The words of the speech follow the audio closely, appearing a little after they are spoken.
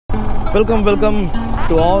Welcome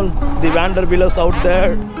to all the Wanderwheelers out there.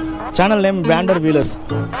 Channel name Wanderwheelers.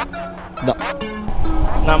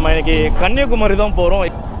 நாம இன்னைக்கு கன்னியாகுமரி தான் போறோம்.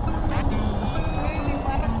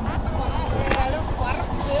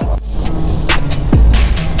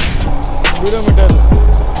 கிலோமீட்டர்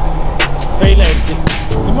ஃபெயில் ஆயிடுச்சு.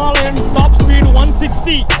 Himalayan top speed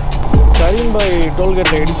 160. Karim bye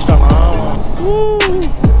டோல்கேட்ல இடிச்சிட்டானா?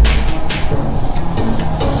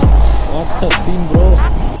 What a scene bro.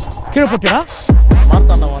 கீழே போட்டியா?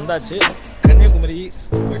 மார்த்தாண்டம் வந்தாச்சு. கன்னியாகுமரி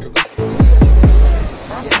போயிட்டு இருக்கோம்.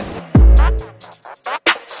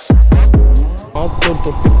 ஆத்தூர்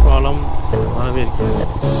தொட்டி பாலம் வரவே இருக்கு.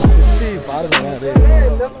 சுத்தி பாருங்க அது.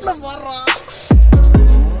 லெஃப்ட்ல போறா.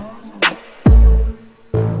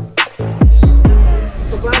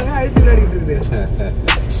 பாருங்க அடிச்சு அடிக்கிட்டு இருக்குது.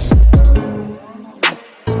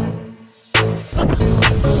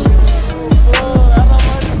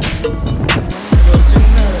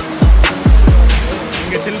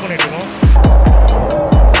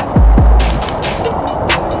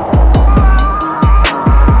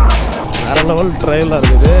 level trail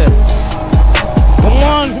இருக்குது. Come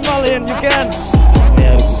on Himalayan, you can.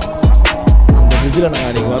 அந்த பிரிட்ஜில் நாங்கள்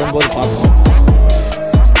அன்றைக்கி வரும்போது பார்த்தோம்.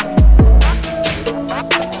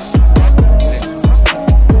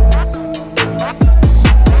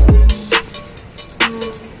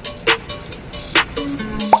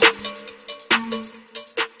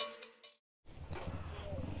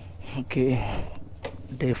 Okay,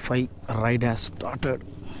 day 5 ride has started.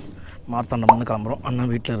 Marthandam வந்து கிளம்புறோம் அண்ணா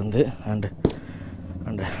வீட்டில் இருந்து. அண்டு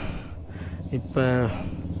இப்போ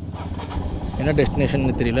என்ன டெஸ்டினேஷன்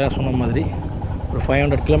தெரியல. சொன்ன மாதிரி ஒரு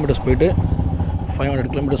 500 கிலோமீட்டர்ஸ்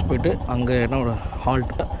போயிட்டு அங்கே என்ன ஒரு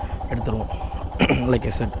ஹால்ட் எடுத்துருவோம். Like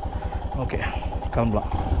I set. ஓகே,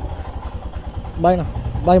 கிளம்பலாம். பாய்ண்ணா.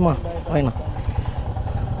 பாய்ண்ணா.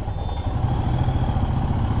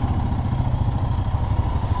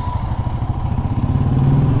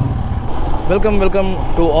 Welcome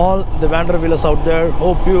to all the Wanderwheelers out there.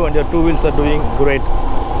 Hope you and your two wheels are doing great.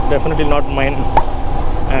 Definitely not mine.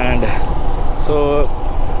 And so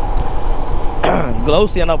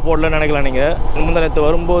gloves ஏன்னா போடலன்னு நினைக்கலாம் நீங்கள். முந்தானத்து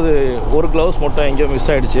வரும்போது ஒரு க்ளவுஸ் மட்டும் எங்கேயோ மிஸ்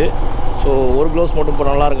ஆகிடுச்சு. ஸோ ஒரு க்ளவுஸ் மட்டும் போட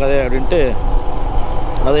நல்லா இருக்காது அப்படின்ட்டு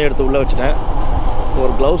அதை எடுத்து உள்ளே வச்சுட்டேன்.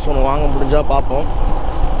 ஒரு க்ளவுஸ் ஒன்று வாங்க முடிஞ்சால் பார்ப்போம்.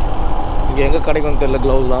 இங்கே எங்கே கிடைக்கும்னு தெரியல.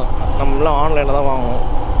 க்ளவுஸ் தான் நம்மளாம் ஆன்லைனில் தான் வாங்கணும்.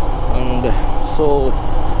 அண்டு ஸோ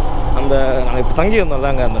அந்த நாங்கள் இப்போ தங்கியிருந்தோம்ல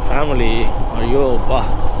அங்கே அந்த ஃபேமிலி, ஐயோப்பா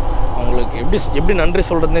அவங்களுக்கு எப்படி நன்றி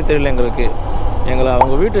சொல்கிறதுனே தெரியல எங்களுக்கு.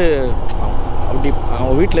 அவங்க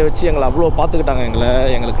வீட்டில் வச்சு எங்களை அவ்வளோ பார்த்துக்கிட்டாங்க.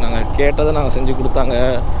 எங்களுக்கு நாங்கள் கேட்டதை நாங்கள் செஞ்சு கொடுத்தாங்க.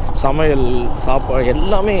 சமையல், சாப்பாடு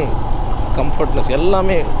எல்லாமே, கம்ஃபர்ட்னஸ்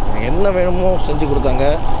எல்லாமே என்ன வேணுமோ செஞ்சு கொடுத்தாங்க.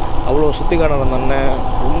 அவ்வளோ சுத்திக்காரன் இருந்தாங்க,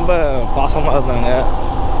 ரொம்ப பாசமாக இருந்தாங்க.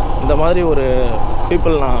 இந்த மாதிரி ஒரு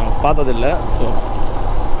பீப்புள் நான் பார்த்ததில்லை. ஸோ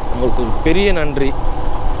அவங்களுக்கு ஒரு பெரிய நன்றி.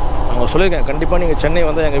 அவங்க சொல்லியிருக்கேன், கண்டிப்பாக நீங்கள் சென்னை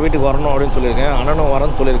வந்து எங்கள் வீட்டுக்கு வரணும் அப்படின்னு சொல்லியிருக்கேன். அண்ணனும்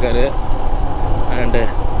வரேன்னு சொல்லியிருக்காரு. அண்டு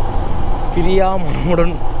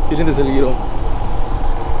பிரியாமுடன் பிரிந்து செல்கிறோம்.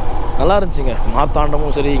 நல்லா இருந்துச்சுங்க.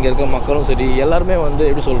 மார்த்தாண்டமும் சரி, இங்கே இருக்க மக்களும் சரி, எல்லாருமே வந்து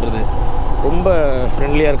எப்படி சொல்கிறது, ரொம்ப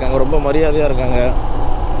ஃப்ரெண்ட்லியாக இருக்காங்க, ரொம்ப மரியாதையாக இருக்காங்க.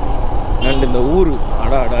 அண்ட் இந்த ஊர்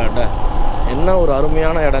அட என்ன ஒரு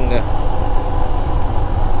அருமையான இடங்க.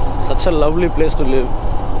 such a lovely place to live.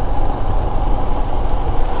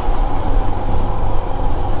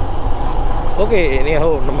 Okay, anyhow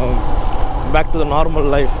நம்ம back to the normal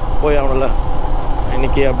life போய் ஆகணும்ல.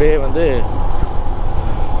 இன்றைக்கி அப்படியே வந்து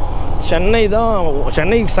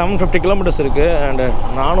சென்னைக்கு 750 கிலோமீட்டர்ஸ் இருக்குது. அண்டு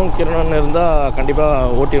நானும் கிரணன் இருந்தால்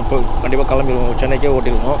கண்டிப்பாக கிளம்பிடுவோம், சென்னைக்கே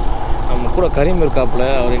ஓட்டிடுவோம். நம்ம கூட கரீம் இருக்காப்புல,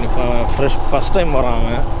 அவர் இன்னைக்கு ஃபஸ்ட் டைம் வரான்.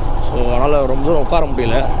 ஸோ அதனால் ரொம்ப தூரம் உட்கார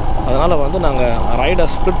முடியல. அதனால் வந்து நாங்கள் ரைடை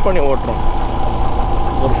ஸ்ப்ளிட் பண்ணி ஓட்டுறோம்.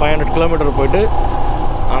 ஒரு 500 கிலோமீட்டர் போயிட்டு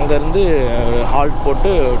அங்கேருந்து ஹால்ட் போட்டு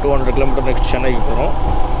 200 கிலோமீட்டர் நெக்ஸ்ட் சென்னைக்கு போகிறோம்.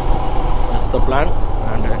 That's the plan.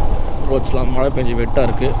 அண்டு ரோட்ஸ்லாம் மழை பெஞ்சு வெட்டாக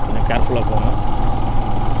இருக்குது, கொஞ்சம் கேர்ஃபுல்லாக போங்க.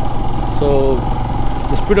 ஸோ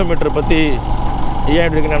இந்த ஸ்பீடோமீட்டரை பற்றி ஏன்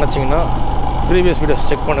இப்படி இருக்குன்னு நினச்சிங்கன்னா ப்ரீவியஸ் வீடியோஸ்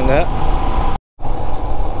செக் பண்ணுங்கள்.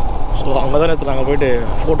 ஸோ அங்கே தான் நேற்று நாங்கள் போய்ட்டு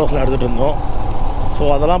ஃபோட்டோஸ்லாம் எடுத்துகிட்டு இருந்தோம். ஸோ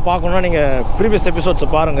அதெல்லாம் பார்க்கணுன்னா நீங்கள் ப்ரீவியஸ் எபிசோட்ஸை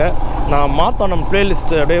பாருங்கள். நான் மாற்றணும்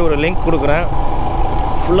ப்ளேலிஸ்ட்டு அப்படியே ஒரு லிங்க் கொடுக்குறேன்,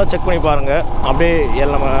 ஃபுல்லாக செக் பண்ணி பாருங்கள். அப்படியே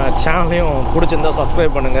நம்ம சேனலையும் பிடிச்சிருந்தால்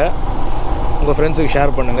சப்ஸ்கிரைப் பண்ணுங்கள், உங்கள் ஃப்ரெண்ட்ஸுக்கு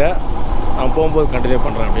ஷேர் பண்ணுங்கள். நான் போகும்போது கண்டினியூ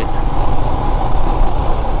பண்ணுறேன். அப்படியே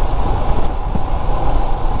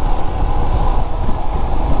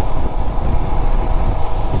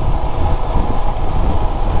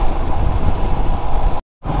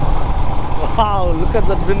wow, look at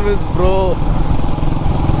that windmills bro.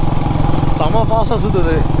 செம ஃபாஸ்ட்டாக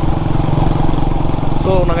சுற்றுது.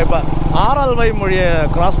 ஸோ நாங்கள் இப்போ ஆரால்வாய் மொழியை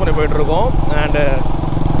கிராஸ் பண்ணி போயிட்டுருக்கோம். அண்டு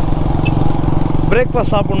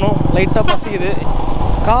பிரேக்ஃபாஸ்ட் சாப்பிட்ணும், லைட்டாக பசிக்குது.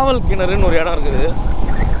 காவல் கிணறுன்னு ஒரு இடம் இருக்குது,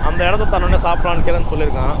 அந்த இடத்த தன்னோடனே சாப்பிட்லான்னு கேளுன்னு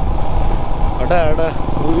சொல்லியிருக்கான். அட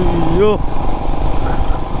ஐயோ,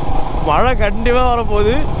 மழை கண்டிப்பாக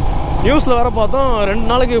வரப்போகுது. நியூஸில் வர பார்த்தோம் 2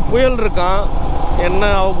 நாளைக்கு புயல் இருக்கான். என்ன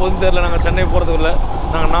ஆக போகுதுன்னு தெரியல. நாங்கள் சென்னை போகிறதுக்குள்ள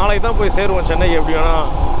நாங்கள் நாளைக்கு தான் போய் சேருவோம் சென்னைக்கு. எப்படி வேணால்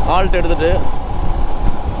ஆல்ட் எடுத்துகிட்டு.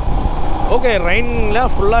 ஓகே,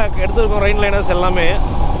 ரெயினில் ஃபுல்லாக எடுத்துருக்கோம், ரெயின் லைனர்ஸ் எல்லாமே.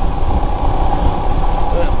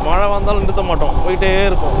 மழை வந்தாலும் நிறுத்த மாட்டோம், போயிட்டே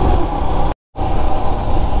இருப்போம்.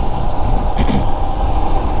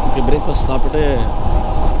 ஓகே, பிரேக்ஃபாஸ்ட் சாப்பிட்டு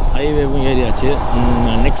ஹைவேவும் ஏறியாச்சு.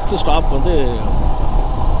 நெக்ஸ்ட்டு ஸ்டாப் வந்து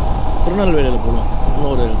திருநெல்வேலியில் போகணும்.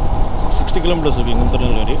 இன்னும் ஒரு 60 கிலோமீட்டர்ஸ் இருக்குது இங்கே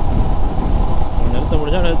திருநெல்வேலி. நிறுத்த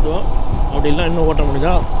முடிஞ்சால் நிறுத்துவோம், அப்படி இல்லை இன்னும் ஓட்ட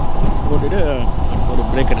முடிஞ்சால் ஓட்டிட்டு ஒரு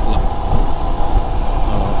பிரேக் எடுக்கலாம்.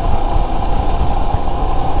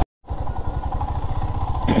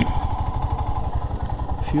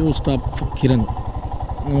 Fuel stop Kiran.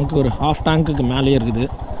 நமக்கு ஒரு ஹாஃப் டேங்க்குக்கு மேலேயே இருக்குது.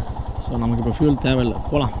 ஸோ நமக்கு இப்போ ஃபியூல் தேவையில்லை,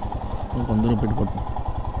 போகலாம். கொஞ்சம் தூரம் போய்ட்டு போட்டோம்.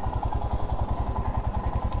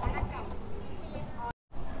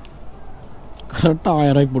 கரெக்டாக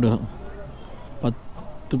 1000 ரூபாய்க்கு போட்டுக்கிறோம்.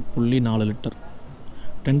 10.4 லிட்டர்,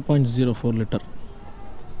 10.04 லிட்டர்.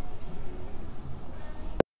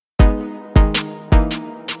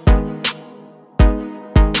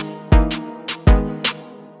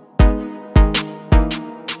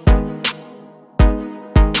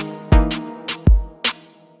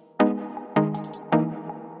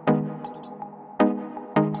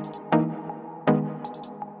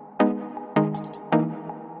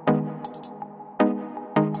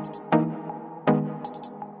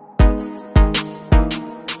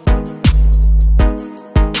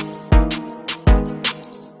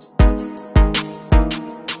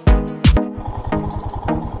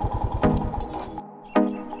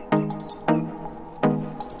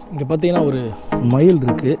 இங்கே பார்த்தீங்கன்னா ஒரு மயில்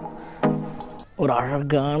இருக்குது, ஒரு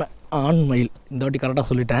அழகான ஆண் மயில். இந்த வாட்டி கரெக்டாக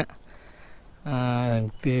சொல்லிட்டேன்.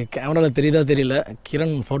 கேமராவில் தெரியுதா தெரியல,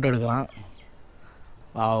 கிரண் ஃபோட்டோ எடுக்கிறான்.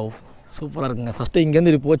 சூப்பராக இருக்குங்க. ஃபஸ்ட்டு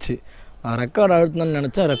இங்கேருந்து இது போச்சு, நான் ரெக்கார்ட் அழுத்தணும்னு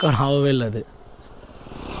நினச்சா ரெக்கார்ட் ஆகவே இல்லை. அது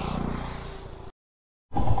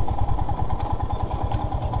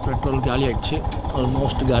பெட்ரோல் காலி ஆகிடுச்சு,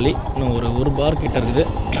 ஆல்மோஸ்ட் காலி. இன்னும் ஒரு பார் கிட்ட இருக்குது.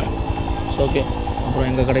 ஸோ ஓகே, அப்புறம்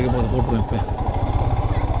எங்கள் கடைக்கு போது போட்டுருவேன். இப்போ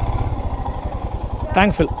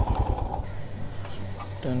டேங்க் ஃபில்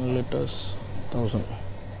 10 லிட்டர்ஸ் 1000.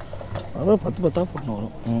 அதாவது 10 போட்டுன்னு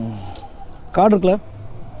வரும். கார்டு இருக்குல்ல.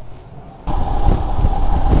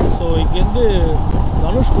 ஸோ இங்கேருந்து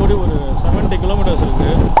தனுஷ்கோடி ஒரு 70 கிலோமீட்டர்ஸ்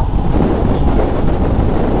இருக்குது.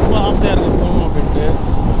 ரொம்ப ஆசையாக இருக்குது போகணும் அப்படின்ட்டு.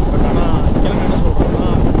 பட் ஆனால் கிழங்கு என்ன சொல்கிறாங்கன்னா,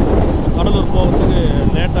 கடலூர் போகிறதுக்கு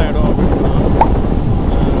லேட் ஆகிடும் அப்படின்னா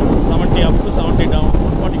 70 up to 70 down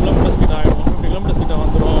 140 கிலோமீட்டர்ஸ் கிட்ட ஆகிடும். 150 கிலோமீட்டர்ஸ் கிட்ட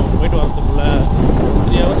வந்துடும். போயிட்டு வரதுக்குள்ளே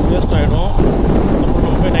 3 hours வேஸ்ட் ஆகிடும். அப்புறம்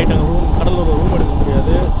நம்ம போய் நைட் அங்கே கடலூர் ரூம் எடுக்க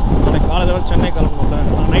முடியாது. நாளைக்கு காலையில் வர சென்னை கிளம்பணும்ல,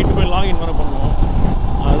 நான் நைட்டு போய் லாகின் வர பண்ணுவோம்.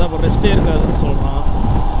 அதுதான் இப்போ ரெஸ்ட்டே இருக்காதுன்னு சொல்கிறான்.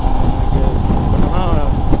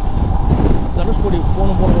 ஆனால் தனுஷ்கோடி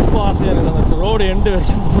போகணும் ரொம்ப ஆசையாக இருக்குது. அந்த ரோடு எண்டு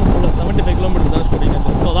வரைக்கும் போகணும். 75 கிலோமீட்டர்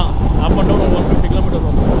தனுஷ்கோடிங்கிறது. ஸோ தான் அப் அண்ட் டவுன் 150 கிலோமீட்டர்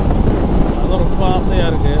வந்துடும். அதுதான் ரொம்ப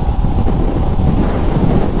ஆசையாக இருக்குது.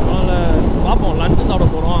 அதனால் பார்ப்போம், லஞ்சு சாப்பிட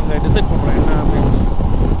போகிறோம், அங்கே டிசைட் பண்ணுறோம் என்ன அப்படின்னு.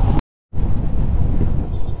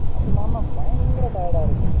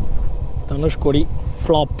 தனுஷ்கோடி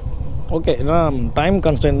ஃப்ளாப். ஓகே, ஏன்னா டைம்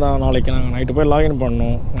கன்ஸ்டன்ட் தான். நாளைக்கு நாங்கள் நைட்டு போய் லாகின்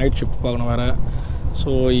பண்ணணும், நைட் ஷிஃப்ட் பார்க்கணும் வேறு. ஸோ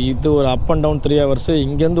இது ஒரு அப் அண்ட் டவுன் 3 hours.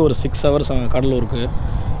 இங்கேருந்து ஒரு 6 hours அங்கே கடலூருக்கு.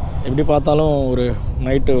 எப்படி பார்த்தாலும் ஒரு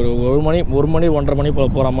நைட்டு ஒரு 1 மணி 1:30 மணி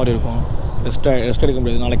போகிற மாதிரி இருக்கும். ரெஸ்ட் எடுக்க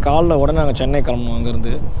முடியாது. நாளைக்கு காலைல உடனே நாங்கள் சென்னை கிளம்பணும்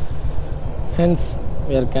அங்கேருந்து. Hence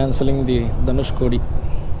we are cancelling the Dhanushkodi.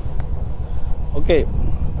 Okay,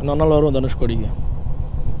 இன்னொரு நாள் வரும் தனுஷ்கோடிக்கு.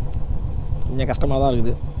 கொஞ்சம் கஷ்டமாக தான்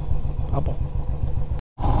இருக்குது, பார்ப்போம்.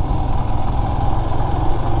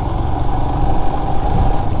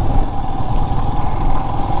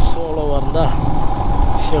 சோலோவாக இருந்தால்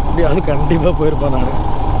எப்படியாவது கண்டிப்பாக போயிருப்பேன் நான்.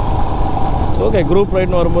 ஓகே, குரூப்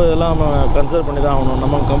ரைட்னு வரும்போது எல்லாம் நம்ம கன்சிடர் பண்ணி தான் ஆகணும்.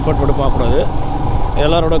 நம்ம கம்ஃபர்ட் மட்டும் பார்க்கக்கூடாது,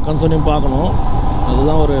 எல்லாரோட கன்சர்னையும் பார்க்கணும்.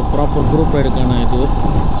 அதுதான் ஒரு ப்ராப்பர் குரூப் ரைடுக்கான இது.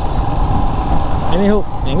 எனிஹோ,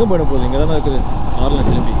 எங்கே போயிட போகுது? இங்கே தானே இருக்குது காரில்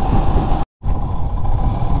திரும்பி.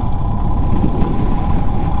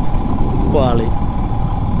 பாலை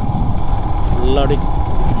ஃபுல்லாடி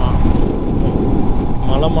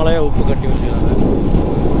மலையாக உப்பு கட்டி வச்சுக்கிறாங்க.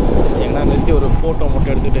 எங்கன்னா நிறுத்தி ஒரு ஃபோட்டோ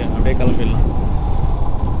மட்டும் எடுத்துகிட்டு அப்படியே கிளம்பிடலாம்.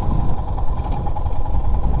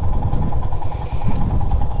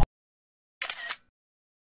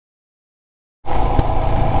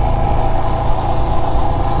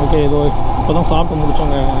 இதோ இப்போ தான் சாப்பிட்டு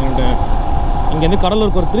முடித்தோங்க. அண்டு இங்கேருந்து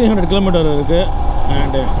கடலூருக்கு ஒரு 300 கிலோமீட்டர் இருக்குது.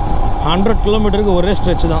 அண்டு 100 கிலோமீட்டருக்கு ஒரே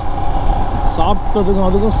ஸ்ட்ரெச் தான். சாப்பிட்டதுக்கும்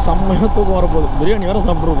அதுக்கும் செம்மையாக தூக்கம் வரப்போகுது. பிரியாணி வேறு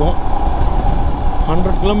சாப்பிட்ருக்கோம்.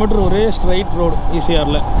 100 கிலோமீட்டர் ஒரே ஸ்ட்ரைட் ரோடு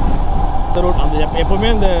ஈசிஆரில். இந்த ரோடு அந்த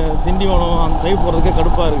எப்போவுமே இந்த திண்டிவனம் அந்த சைடு போகிறதுக்கே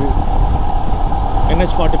கடுப்பாக இருக்குது.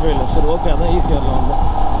 NH45. சரி, ஓகே, அதான் ஈசிஆரில் வந்தோம்.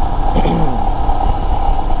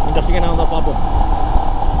 இன்ட்ரெஸ்டிங்காக நான் வந்தால் பார்ப்போம்.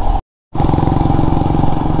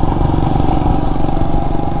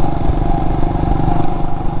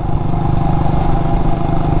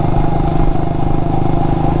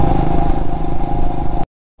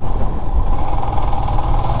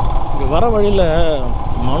 வர வழியில்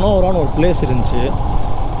மனோகரான்னு ஒரு பிளேஸ் இருந்துச்சு.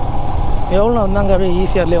 எவ்வளோ வந்தாங்க, அப்படியே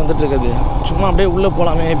ஈஸியார்லேயே வந்துட்டுருக்குது. சும்மா அப்படியே உள்ளே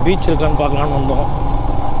போகலாமே, பீச் இருக்கான்னு பார்க்கலான்னு வந்தோம்.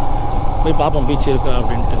 போய் பார்ப்போம் பீச் இருக்கா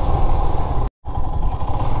அப்படின்ட்டு.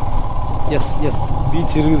 எஸ்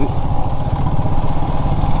பீச் இருக்குது.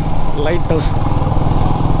 Light house.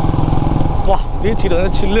 வா, பீச் கிட்ட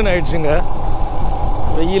வந்து சில்லுன்னு ஆகிடுச்சுங்க.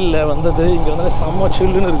 வெயிலில் வந்தது இங்கே வந்து செம்ம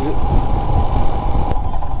சில்லுன்னு இருக்குது.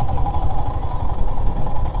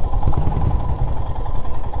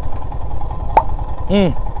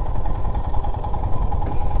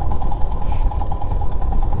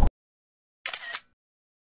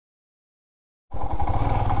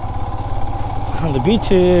 அந்த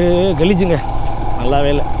பீச்சு கலிஜுங்க, நல்லாவே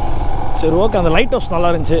இல்லை. சரி, ஓகே, அந்த லைட் ஹவுஸ் நல்லா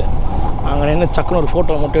இருந்துச்சு. அங்கே நின்று சக்குன்னு ஒரு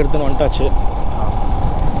ஃபோட்டோ மட்டும் எடுத்துன்னு வந்துட்டாச்சு.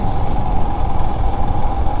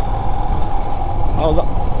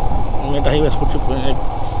 அவ்வளோதான். இனிமேட்டு ஹைவேஸ் பிடிச்சி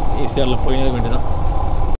ஈஸியாரில் போய் இருக்க வேண்டியதான்.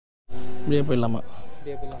 இப்படியே போயிடலாமா?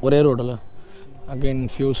 ஒரே ரோடில். Again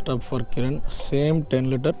fuel stop for Kiran. Same 10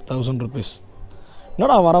 litre 1000 rupees.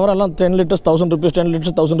 என்னடா வர வர எல்லாம் 10 liters 1000 rupees, 10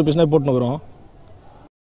 liters 1000 rupeesனே போட்டுனுக்குறோம்.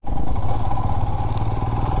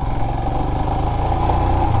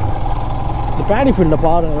 இந்த பேடி ஃபீல்டில்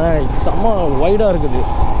பாருங்களேன், செம்ம வைடாக இருக்குது.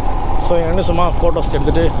 ஸோ என்ன சும்மா ஃபோட்டோஸ்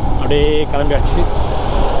எடுத்துகிட்டு அப்படியே கிளம்பியாச்சு.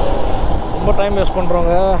 ரொம்ப டைம் வேஸ்ட்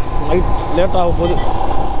பண்ணுறவங்க, நைட் லேட் ஆக போகுது.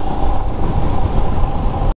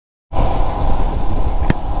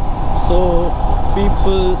 ஸோ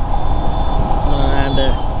பீப்புள் அண்டு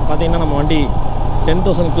பார்த்திங்கன்னா நம்ம வண்டி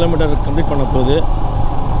 10,000 கிலோமீட்டர் கம்ப்ளீட் பண்ண போகுது.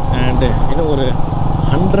 அண்டு இன்னும் ஒரு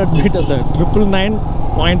 100 மீட்டர்ஸில்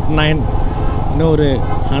 999.9 இன்னும் ஒரு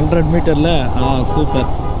 100 மீட்டரில்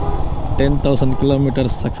சூப்பர் 10,000 கிலோமீட்டர்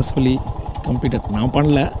சக்ஸஸ்ஃபுல்லி கம்ப்ளீட்டட். நான்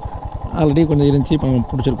பண்ணல, ஆல்ரெடி கொஞ்சம் இருந்துச்சு, இப்போ நம்ம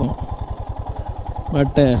பிடிச்சிருக்கோம்.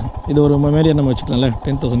 பட்டு இது ஒரு மெமரியாக நம்ம வச்சுக்கலாம்ல.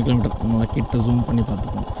 10,000 கிலோமீட்டர் நம்ம கிட்ட ஜூம் பண்ணி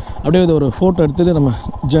பார்த்துக்கோம். அப்படியே இது ஒரு ஃபோட்டோ எடுத்துகிட்டு நம்ம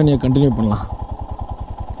ஜேர்னியை கண்டினியூ பண்ணலாம்.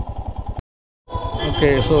 ஓகே,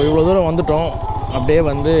 ஸோ இவ்வளோ தூரம் வந்துட்டோம். அப்படியே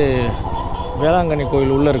வந்து வேளாங்கண்ணி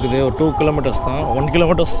கோயில் உள்ளே இருக்குது. ஒரு 2 கிலோமீட்டர்ஸ் தான், 1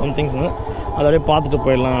 கிலோமீட்டர்ஸ் சம்திங்கு. அதை அப்படியே பார்த்துட்டு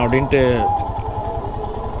போயிடலாம் அப்படின்ட்டு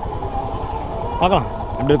பார்க்கலாம்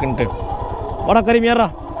எப்படி இருக்குன்ட்டு. வர கரிமியாரா.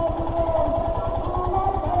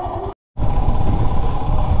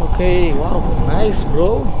 ஓகே, வா, நைஸ் ப்ரோ.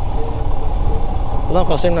 இப்போதான்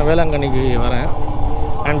ஃபஸ்ட் டைம் நான் வேளாங்கண்ணிக்கு வரேன்.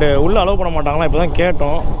 அண்டு உள்ளே அலோவ் பண்ண மாட்டாங்களா, இப்போ தான்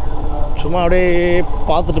கேட்டோம். சும்மா அப்படியே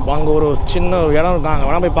பார்த்துட்டு அங்கே ஒரு சின்ன இடம் இருக்காங்க,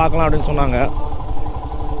 வேணால் போய் பார்க்கலாம் அப்படின்னு சொன்னாங்க.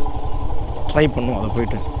 ட்ரை பண்ணுவோம் அதை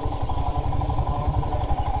போய்ட்டு.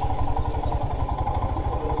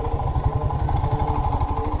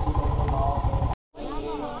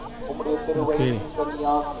 ஓகே,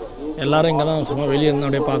 எல்லோரும் இங்கே தான் சும்மா வெளியே இருந்து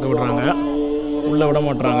அப்படியே பார்க்க விடுறாங்க, உள்ளே விட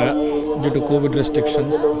மாட்டுறாங்க due to Covid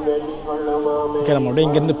restrictions. Okay, நம்ம அப்படியே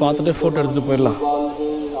இங்கேருந்து பார்த்துட்டு ஃபோட்டோ எடுத்துகிட்டு போயிடலாம்.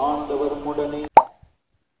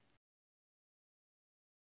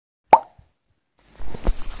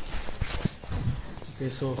 ஓகே,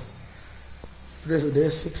 ஸோ டுடேஸ் டே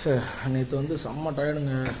 6. நேற்று வந்து செம்ம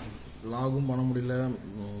டயர்டுங்க. லாகும் பண்ண முடியல,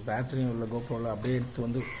 பேட்டரியும் இல்லை கோப்ரோவில். அப்படியே எடுத்து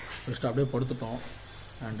வந்து ஃபஸ்ட்டு அப்படியே படுத்துட்டோம்.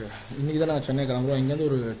 அண்டு இன்றைக்கி தான் நாங்கள் சென்னை கிளம்புறோம். இங்கேருந்து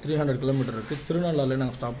ஒரு 300 கிலோமீட்டர் இருக்குது. திருநள்ளாலே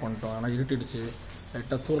நாங்கள் ஸ்டாப் பண்ணிட்டோம். ஆனால் இருட்டிடுச்சு,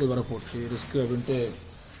 லைட்டாக தூரல் வர போச்சு, ரிஸ்க்கு அப்படின்ட்டு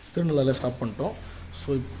திருநள்ளாலே ஸ்டாப் பண்ணிட்டோம். ஸோ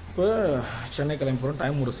இப்போ சென்னை கிளம்பி போகிறோம்.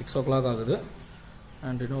 டைம் ஒரு 6 o'clock ஆகுது.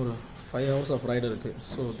 அண்ட் இன்னும் ஒரு 5 hours ஆஃப் ரைடு இருக்குது.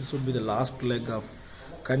 So this would be the last leg of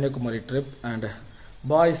Kanyakumari trip. And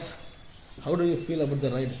boys, how do you feel about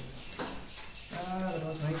the ride? That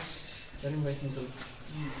was nice. Very nice.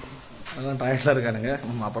 அதெல்லாம் டயர்டாக இருக்கானுங்க,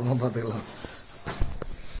 நம்ம அப்புறமா பார்த்துக்கலாம்.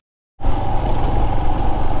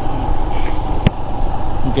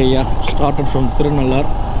 Okay, yeah started from Thirunallar.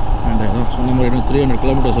 And சொன்ன மாதிரி இன்னும் 300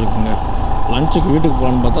 கிலோமீட்டர்ஸ் இருக்குங்க. லஞ்சுக்கு வீட்டுக்கு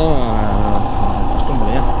போகலான்னு பார்த்தா கஷ்டம்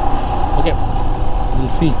இல்லையா. Okay,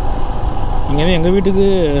 will see. இங்கேருந்து எங்கள் வீட்டுக்கு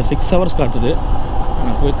 6 hours காட்டுது.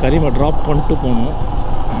 நான் போய் கரிமை ட்ராப் பண்ணிட்டு போகணும்.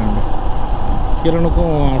 அண்ட்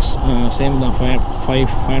கிரணுக்கும் சேம் தான்,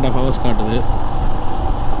 5.5 hours காட்டுது.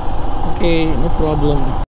 Okay, no problem.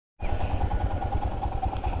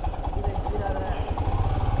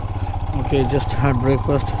 Okay, just had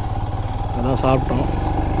breakfast. அதான் சாப்பிட்டோம்.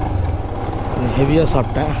 கொஞ்சம் ஹெவியாக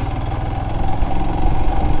சாப்பிட்டேன்.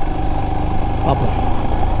 பார்ப்போம்.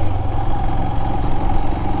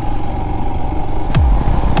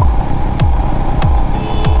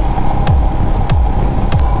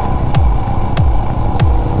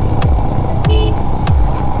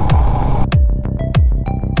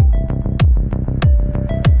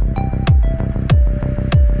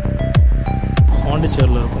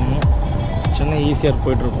 பாண்டிச்சேரியில் இருக்கோம். சென்னை ஈஸியாக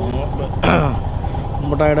போயிட்டுருக்கோம்.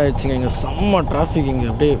 ரொம்ப டயர்டாகிடுச்சிங்க. இங்கே செம்ம டிராஃபிக். இங்கே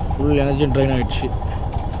அப்படியே ஃபுல் எனர்ஜி ட்ரெயின் ஆகிடுச்சு.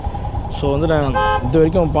 ஸோ வந்து நான் இது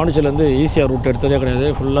வரைக்கும் பாண்டிச்சேரியிலேருந்து ஈஸியாக ரூட் எடுத்ததே கிடையாது.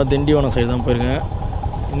 ஃபுல்லாக திண்டிவனம் சைடு தான் போயிருக்கேன்.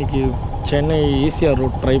 இன்றைக்கி சென்னை ஈஸியாக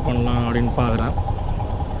ரூட் ட்ரை பண்ணலாம் அப்படின்னு பார்க்குறேன்.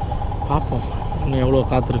 பார்ப்போம் இன்னும் எவ்வளோ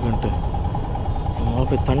காத்திருக்குன்ட்டு. முதல்ல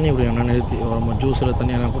போய் தண்ணி குடிக்கணும். நிறுத்தி ஒரு ஜூஸில்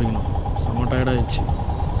தண்ணி என்ன குடிக்கணும். செம்ம டயர்டாகிடுச்சு.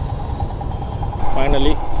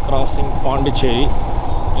 Finally crossing Pondicherry.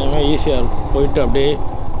 இனிமேல் ஈஸியாக போயிட்டு அப்படியே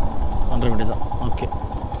பண்ணுற வேண்டியதான். Okay,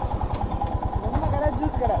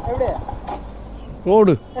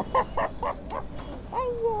 road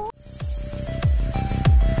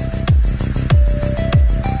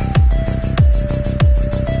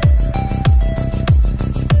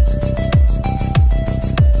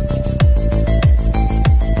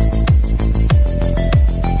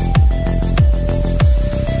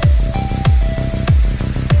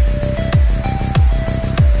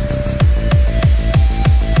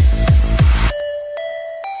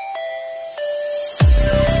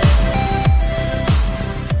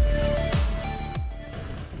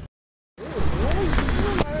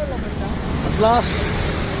last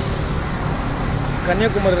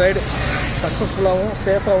Kanyakumari ride சக்ஸஸ்ஃபுல்லாகவும்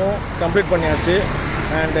சேஃபாகவும் complete பண்ணியாச்சு.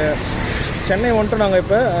 அண்டு சென்னை வந்துட்டு நாங்கள்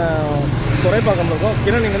இப்போ துறைப்பாக்கம் இருக்கோம்.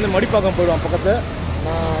 கிரண் இங்கே வந்து மடிப்பாக்கம் போயிடுவோம் பக்கத்தில்.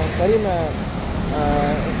 நான் கரீமை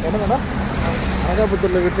என்னங்கண்ணா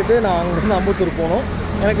அங்காபுத்தூரில் விட்டுட்டு நான் அங்கேருந்து அம்பத்தூர் போகணும்.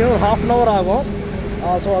 எனக்கு இன்னும் ஒரு ½ hour ஆகும்.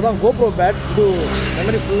 ஸோ அதான் கோப்ரோ பேட் இது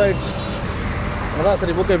மெமரி ஃபுல்லாகிடுச்சு. அதான்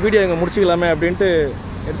சரி ஓகே வீடியோ இங்கே முடிச்சிக்கலாமே அப்படின்ட்டு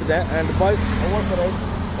எடுத்துட்டேன். அண்ட் பாய்ஸ் ஒவ்வொரு ரைட்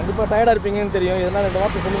கண்டிப்பாக டயர்டாக இருப்பீங்கன்னு தெரியும். இதனால் 2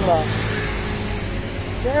 வார்த்தை சொல்லுங்களா?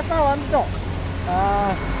 சேஃபாக வந்துட்டோம்.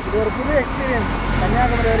 இது ஒரு புது எக்ஸ்பீரியன்ஸ்.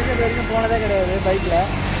 கன்னியாகுமரி வரைக்கும் இது வரைக்கும் போனதே கிடையாது. பைக்கில்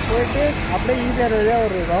போயிட்டு அப்படியே ஈஸியாக வழியாக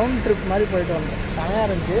ஒரு ரவுண்ட் ட்ரிப் மாதிரி போயிட்டு வந்தோம். செமையாக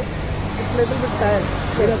இருந்துச்சு. Little bit tired.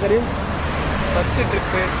 ஹீரோ கரீம் ஃபஸ்ட்டு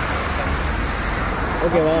ட்ரிப்பு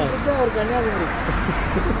ஓகேவா? ஒரு கன்னியாகுமரி.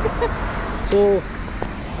 ஸோ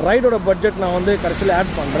ரைடோட பட்ஜெட் நான் வந்து கடைசியில்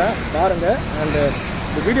ஆட் பண்ணுறேன் பாருங்கள். அண்டு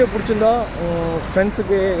இந்த வீடியோ பிடிச்சிருந்தா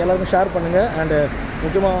ஃப்ரெண்ட்ஸுக்கு எல்லாருக்கும் ஷேர் பண்ணுங்கள். அண்டு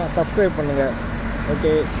முக்கியமாக சப்ஸ்கிரைப் பண்ணுங்கள்.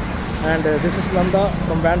 Okay, and this is Nanda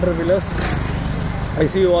from wander வில்லர்ஸ். I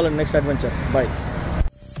see you all in next adventure. Bye.